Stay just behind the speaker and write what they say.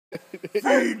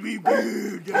Feed me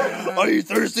beer, Dad. Are you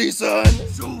thirsty, son?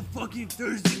 So fucking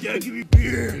thirsty, Dad. Give me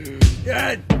beer.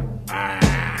 Dad.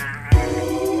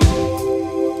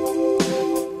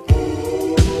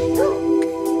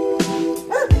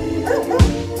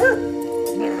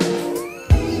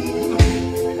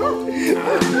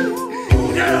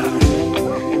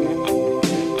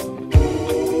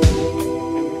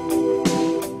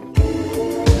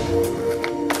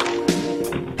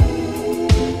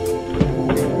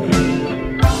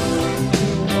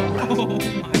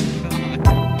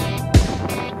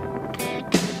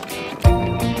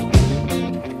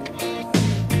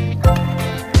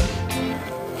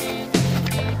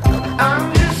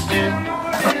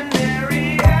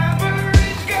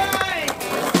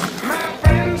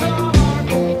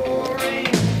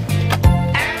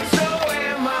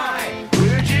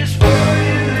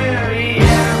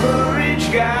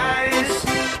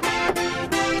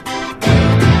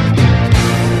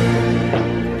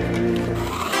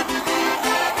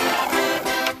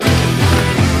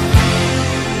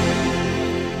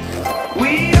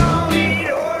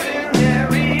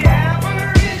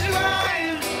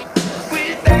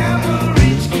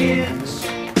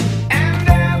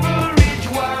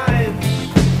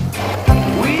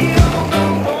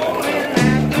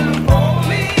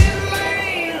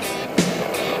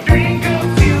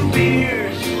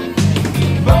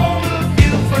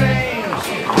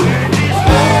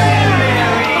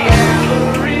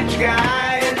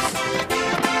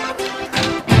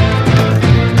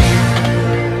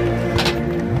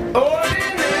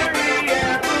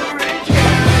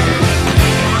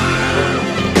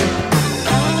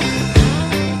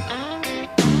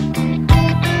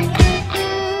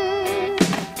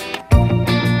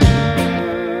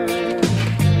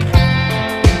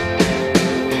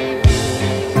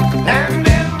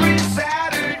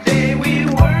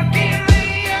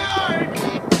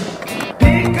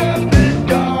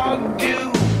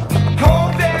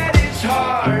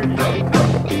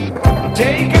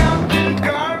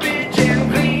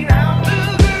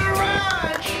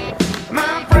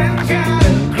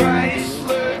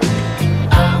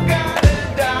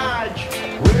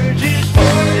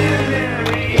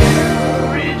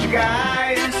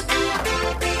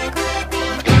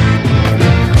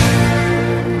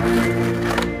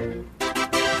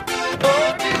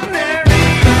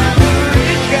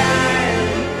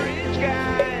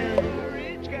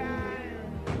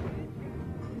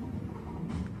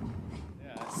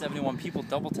 People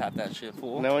double tap that shit,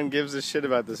 fool. No one gives a shit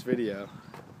about this video.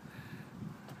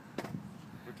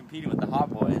 We're competing with the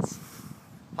hot boys.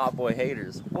 Hot boy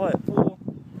haters. What, fool?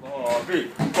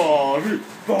 Bobby, Bobby,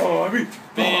 Bobby.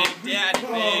 Big Daddy,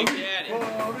 Big Daddy. What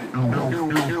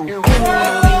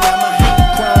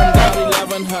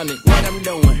I'm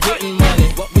doing, getting money.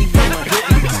 What we doing,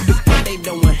 hitting. They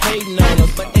doing, hating on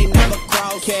us, but they never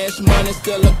cross. Cash money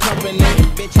still a company.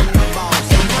 Bitch, I'm the boss.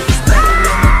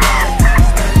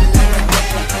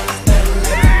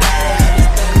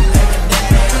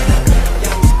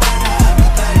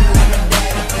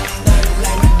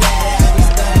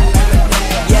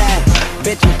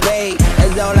 Bitch, you paid,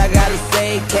 that's all I gotta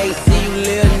say. Can't see you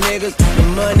little niggas, the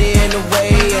money in the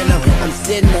way. And I'm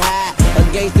sitting high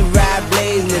against the ride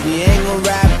blaze. And if you ain't gon'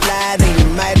 ride fly, then you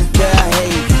might as well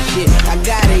hate. Shit, I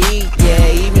gotta eat,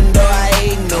 yeah, even though I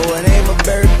ain't. No, it ain't my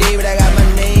birthday, but I got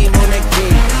my name on that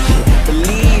cake. Shit,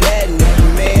 believe that, and if the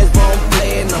mans won't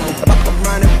play, and I'ma fuck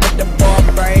around and put the ball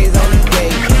brains on the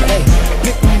gate. Hey,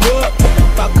 pick them up,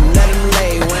 fucking let them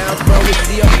lay. When I'm from, we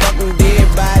see a fucking dead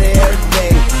body every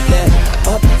day.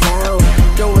 Uptown,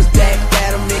 throwing stack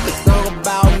at him, make a song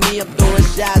about me, I'm throwing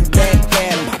shots back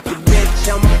at him. The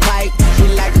bitch on my pipe, she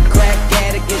like a crack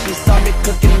addict, and she saw me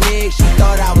cooking eggs, she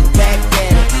thought I was back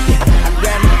at it. Yeah, I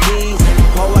grabbed my keys,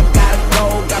 oh I gotta go,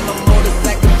 got my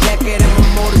motorcycle jacket and my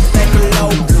motorcycle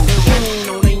low.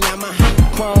 On the Yamaha,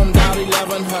 chromed out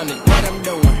 1100, what I'm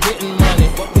doing, hitting money,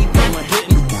 what we doing,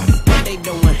 hitting. What they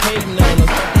doing, hating on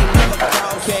us, but they never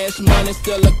call. Cash money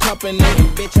still a company,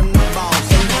 and bitch I'm the boss.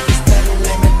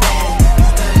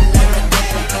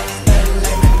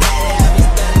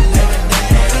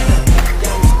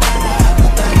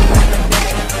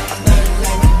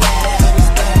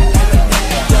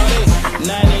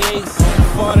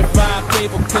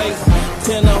 Paper plates,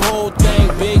 10 the whole thing,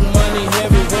 big money,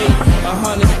 heavyweight,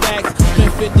 100 stacks,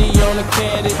 spent 50 on the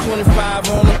caddy, 25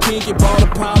 on the pinky, bought a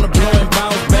pound of blowing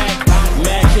bounce back,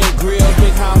 matching grills,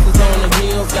 big houses on the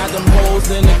hills, got them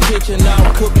hoes in the kitchen, now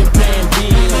cooking, paying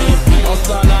bills, on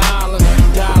Sutter Island,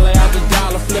 dollar after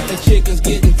dollar, flipping chickens,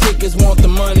 getting tickets, want the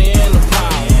money and the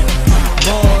power,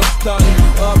 born stunting,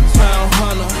 uptown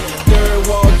hunter, third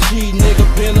wall G, nigga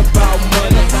been about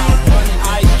money,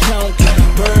 ice chunky.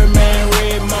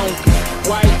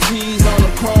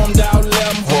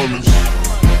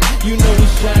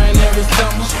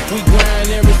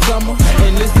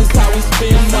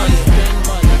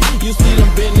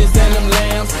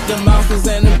 them ounces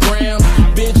and the grams.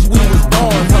 Bitch, we was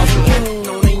born hustling.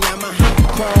 On the Yamaha,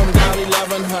 chrome down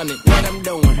 1100. What I'm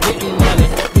doing, getting money,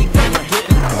 what we doing,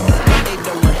 hitting. What they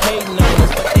doing, hating on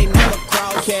us, but they never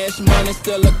cross. Cash money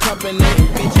still a company.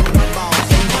 Bitch, I'm the boss.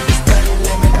 And I be stunning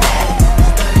like my daddy,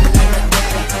 stunning like my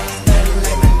daddy, stunning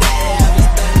like my daddy. I be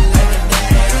stunning like my daddy. Yeah, I'm stunning like my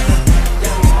daddy,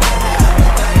 stunning like my daddy, stunning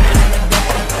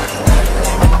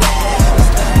like my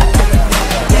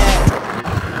daddy.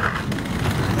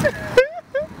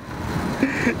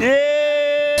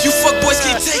 Yeah. You fuckboys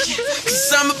can't take it,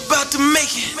 cause I'm about to make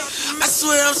it. I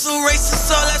swear I'm so racist,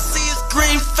 all I see is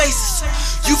green faces.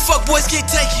 You fuckboys can't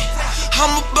take it,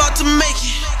 I'm about to make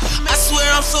it. I swear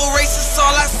I'm so racist,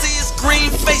 all I see is green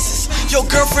faces. Your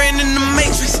girlfriend in the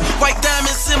Matrix, white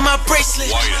diamonds in my bracelet.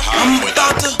 I'm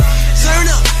about to turn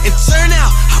up and turn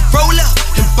out. I roll up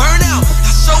and burn out. I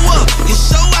show up and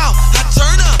show out. I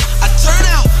turn up, I turn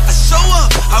out. I show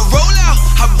up, I roll out.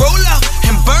 I roll out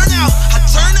and burn out. I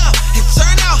turn up and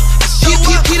turn out. I show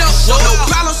up. He don't want no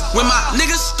problems when my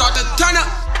niggas start to turn up.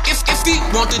 If he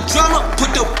want the drama,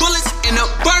 put the bullets in the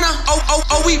burner.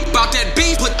 Oh, we bout that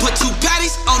beef. Put 2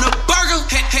 patties on a burger.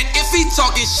 And if he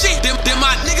talking shit, then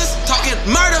my niggas talking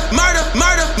murder.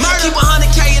 Keep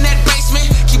 100K in that basement.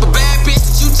 Keep a bad bitch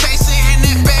that you chasing, and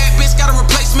that bad bitch got a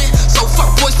replacement. So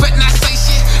fuck boys better not say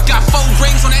shit. Got 4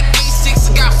 rings on that A6.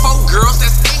 I got 4 girls,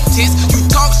 that's 8 tits. You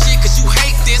talk shit cause you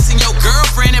hate this, and your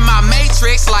girlfriend in my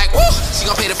Matrix like, woo, she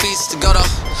gon' pay the fees to go though.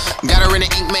 Got her in the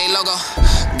Ink Made logo.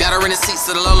 Got her in the seats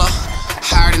of the Lolo.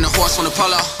 Hired in the horse on the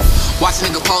polo. Watch a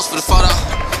nigga pose for the photo.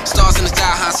 Stars in the sky,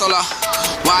 Han Solo.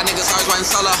 Why niggas always riding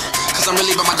solo? Cause I'm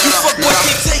really by my dodo. You fuckboys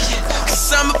can't take it,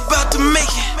 cause I'm about to make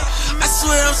it. I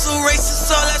swear I'm so racist,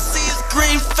 all I see is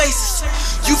green faces.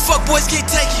 You fuckboys can't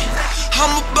take it,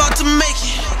 I'm about to make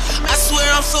it. I swear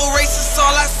I'm so racist,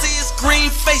 all I see is green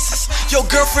faces. Your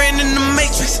girlfriend in the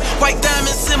Matrix, white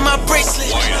diamonds in my bracelet.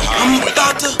 I'm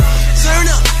about to turn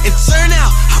up and turn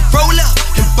out. I roll up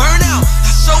and burn out.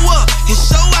 I show up and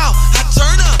show out. I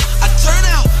turn up, I turn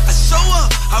out. I show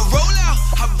up, I roll out.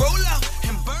 I roll out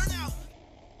and burn out.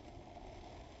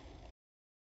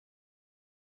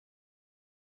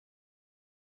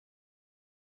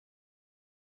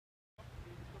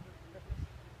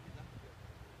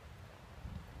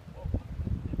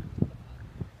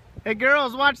 Hey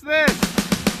girls, watch this!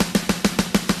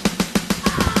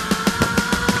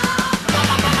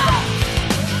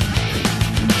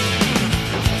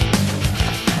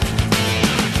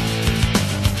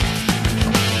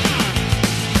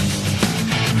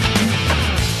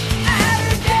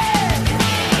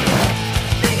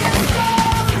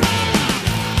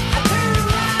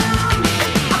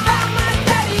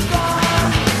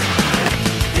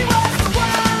 He was the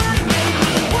one, made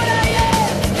me what I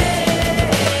am today.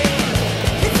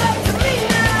 It's up to me.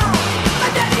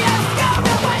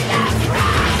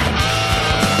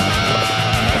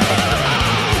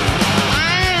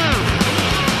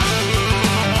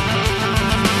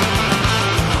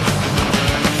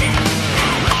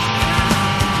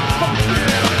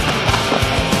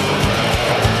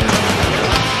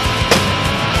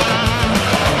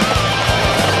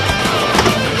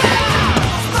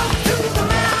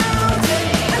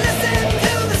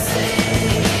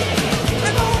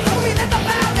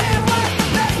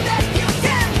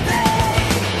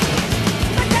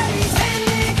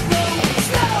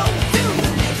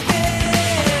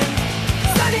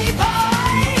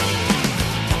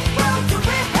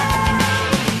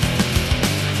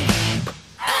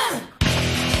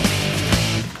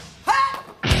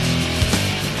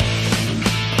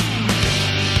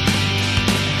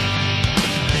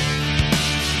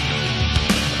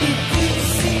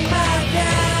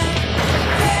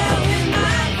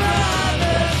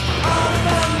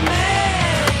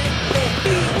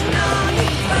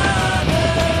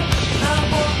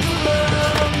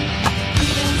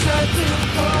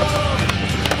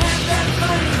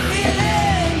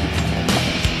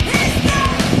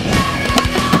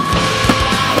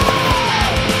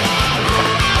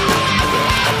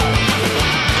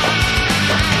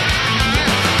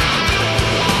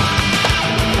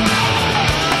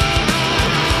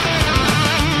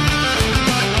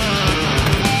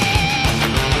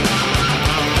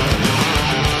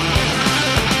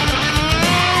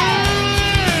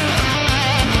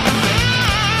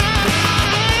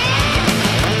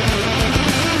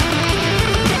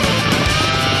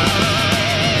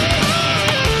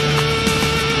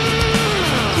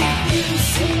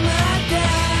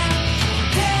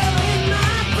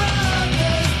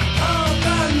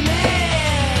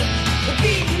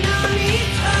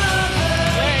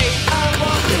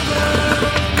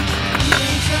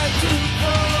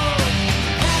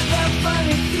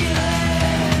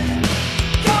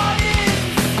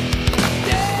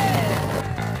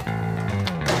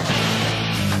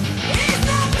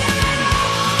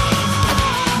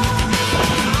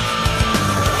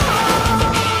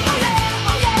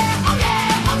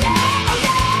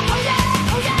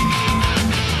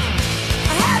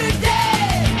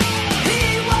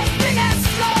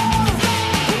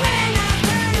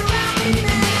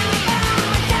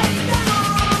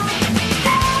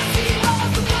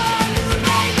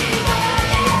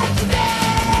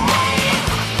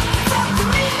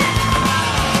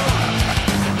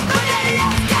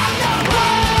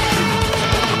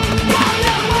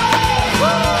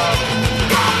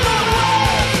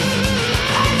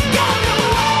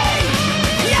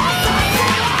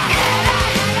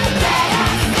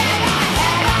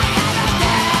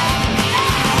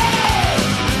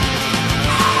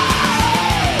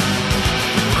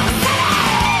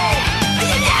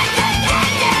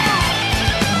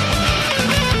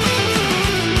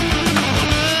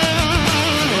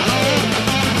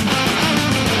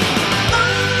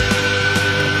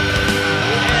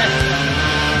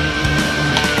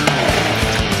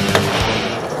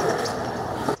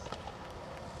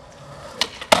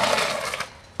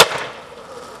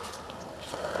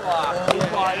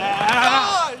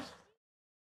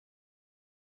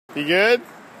 You good?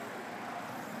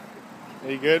 Are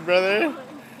you good, brother?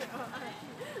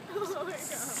 Oh my god.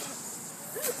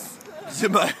 It's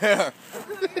in my hair.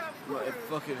 My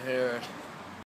fucking hair.